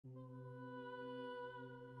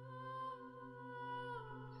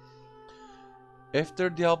After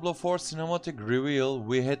Diablo 4 cinematic reveal,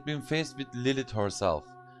 we had been faced with Lilith herself.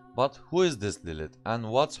 But who is this Lilith and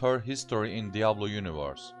what's her history in Diablo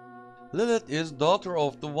universe? Lilith is daughter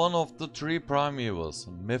of the one of the three prime evils,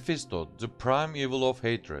 Mephisto, the prime evil of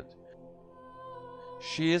hatred.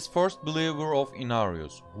 She is first believer of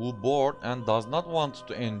Inarius, who bored and does not want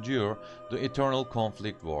to endure the eternal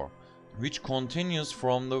conflict war, which continues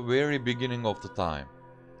from the very beginning of the time.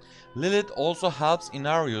 Lilith also helps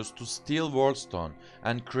Inarius to steal Worldstone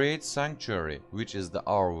and create Sanctuary, which is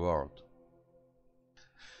our world.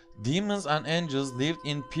 Demons and angels lived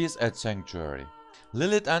in peace at Sanctuary.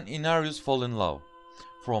 Lilith and Inarius fall in love.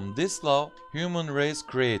 From this love, human race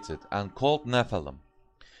created and called Nephilim.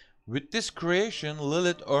 With this creation,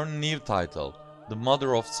 Lilith earned new title, the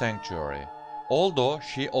Mother of Sanctuary, although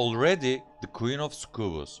she already the Queen of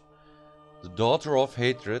Succubus, the daughter of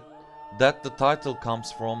hatred, that the title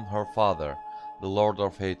comes from her father, the Lord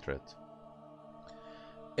of Hatred.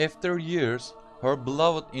 After years, her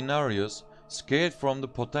beloved Inarius scared from the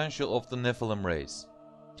potential of the Nephilim race,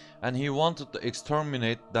 and he wanted to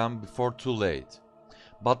exterminate them before too late.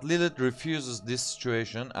 But Lilith refuses this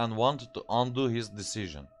situation and wanted to undo his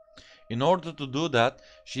decision. In order to do that,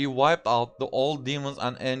 she wiped out all demons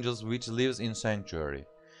and angels which lives in Sanctuary.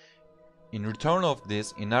 In return of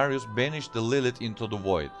this, Inarius banished the Lilith into the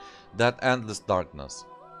void, that endless darkness.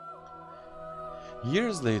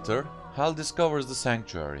 Years later, Hell discovers the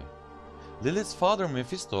Sanctuary. Lilith's father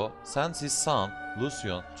Mephisto sends his son,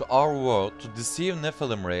 Lucian, to our world to deceive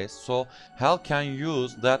Nephilim race so Hell can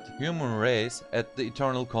use that human race at the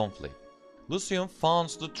eternal conflict. Lucian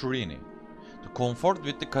founds the Trinity, to comfort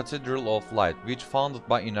with the Cathedral of Light which founded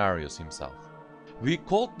by Inarius himself. We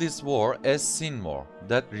called this war as Sin War,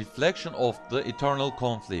 that reflection of the eternal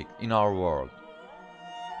conflict in our world.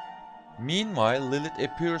 Meanwhile, Lilith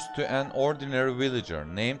appears to an ordinary villager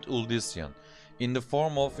named Uldisian in the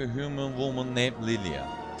form of a human woman named Lillian,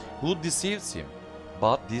 who deceives him,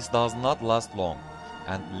 but this does not last long,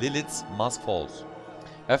 and Lilith's mask falls.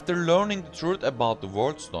 After learning the truth about the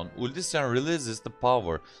Worldstone, Uldisian releases the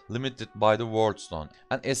power limited by the Worldstone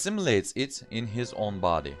and assimilates it in his own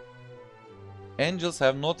body. Angels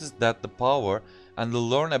have noticed that the power and will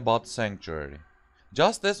learn about the Sanctuary.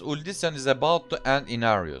 Just as Uldisian is about to end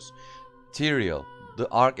Inarius, Tyrael, the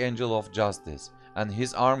Archangel of Justice, and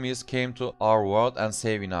his armies came to our world and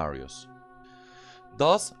saved Inarius.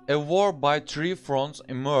 Thus, a war by three fronts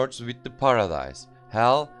emerged with the Paradise,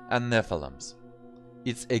 Hell, and Nephilims.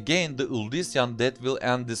 It's again the Uldisian that will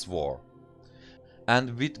end this war,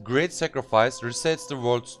 and with great sacrifice resets the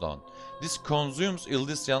Worldstone. This consumes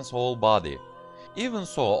Uldisian's whole body. Even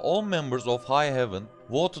so, all members of High Heaven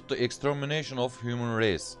voted the extermination of human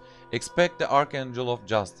race, except the Archangel of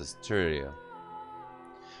Justice, Tyrael.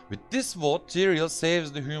 With this vote, Tyrael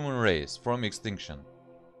saves the human race from extinction,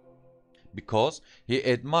 because he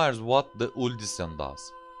admires what the Uldisian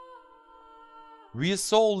does. We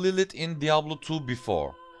saw Lilith in Diablo 2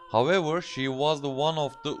 before. However, she was the one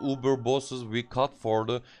of the uber bosses we cut for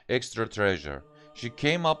the extra treasure. She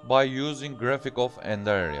came up by using graphic of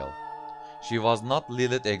Andariel. She was not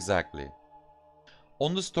Lilith exactly.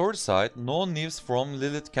 On the story side, no news from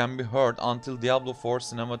Lilith can be heard until Diablo 4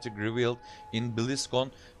 cinematic revealed in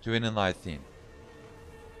BlizzCon 2019.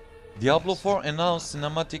 Diablo 4 announced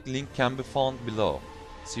cinematic link can be found below.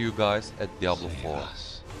 See you guys at Diablo 4.